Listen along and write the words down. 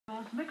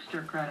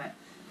mixture credit.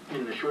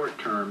 In the short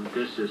term,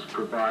 this has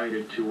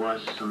provided to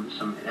us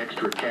some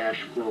extra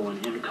cash flow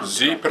and income.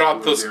 Keith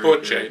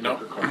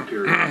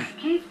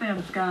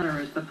Van Scotter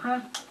is the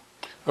press.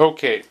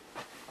 Okay,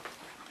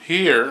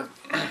 here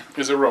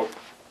is a rope.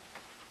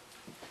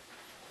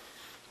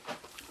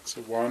 It's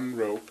a one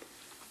rope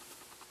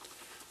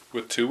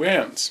with two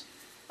ends.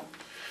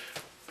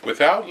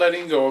 Without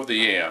letting go of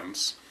the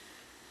ends,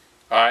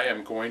 I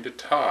am going to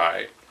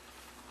tie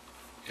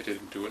it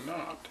into a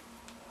knot.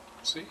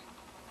 See?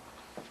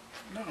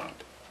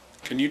 Knot.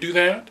 Can you do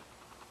that?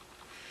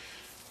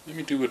 Let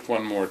me do it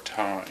one more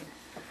time.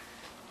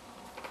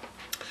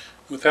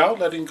 Without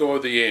letting go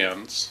of the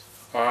ends,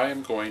 I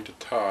am going to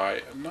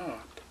tie a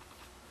knot.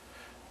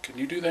 Can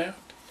you do that?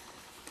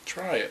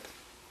 Try it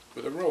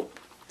with a rope.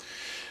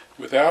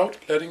 Without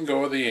letting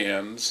go of the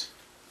ends,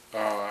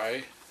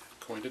 I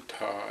am going to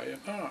tie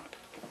a knot.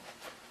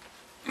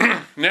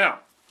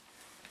 Now,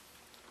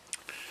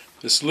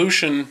 the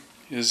solution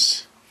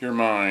is your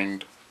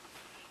mind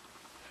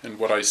and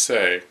what I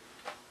say.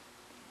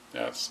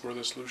 That's where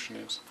the solution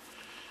is.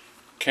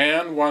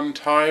 Can one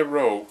tie a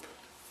rope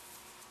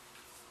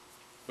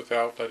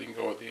without letting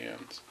go of the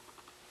ends?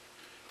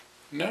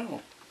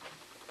 No.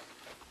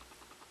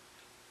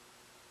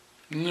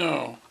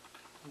 No.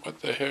 What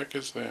the heck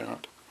is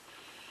that?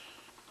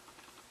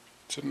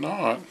 It's a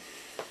knot.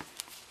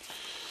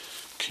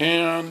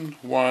 Can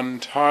one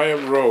tie a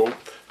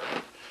rope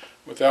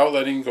without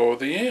letting go of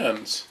the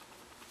ends?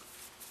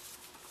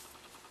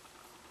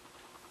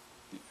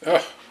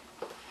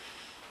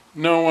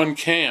 No one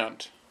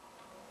can't.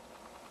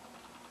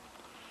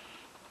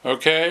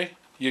 Okay?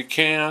 You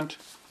can't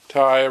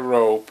tie a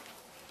rope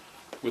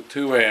with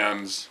two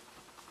ends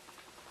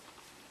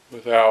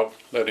without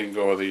letting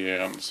go of the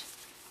ends.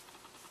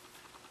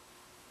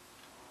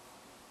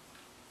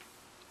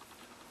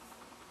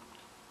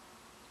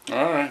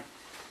 Alright.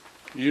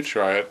 You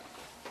try it.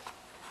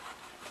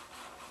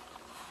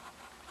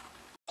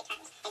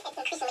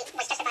 Increasingly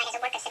was justified as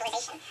a work of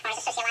civilization or as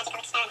a sociological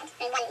experiment.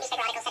 And one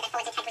newspaper article said that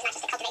Ford's intent was not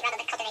just to cultivate rubber,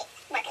 but cultivate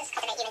workers,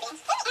 cultivate human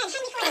beings. In the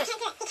end,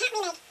 Henry Ford can't do it. He can't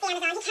remake the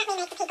Amazon. He can't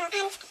remake the people.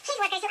 And his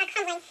workers who are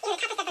crumbling, the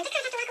toughest of them, just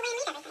kind of have to walk away and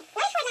leave everything.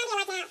 What is Ford's idea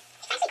like now?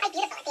 It's actually quite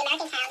beautiful. The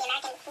American town, the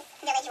American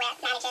village where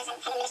managers and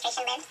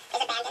administration lives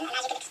is abandoned. And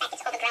as you could expect,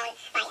 it's overgrown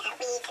by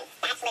weeds, and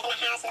bats live in the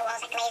house, and the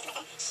walls are glazed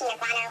with a sheen of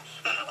guano.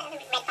 The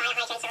red fire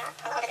hydrants are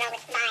all overgrown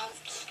with vines.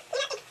 You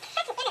know, it's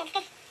such a bitter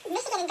because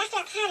Michigan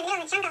industrial town in the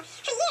middle of the jungle.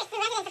 For years, the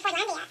residents of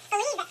Fordlandia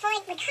believed that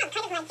Ford would come,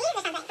 kind of like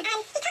Jesus or something.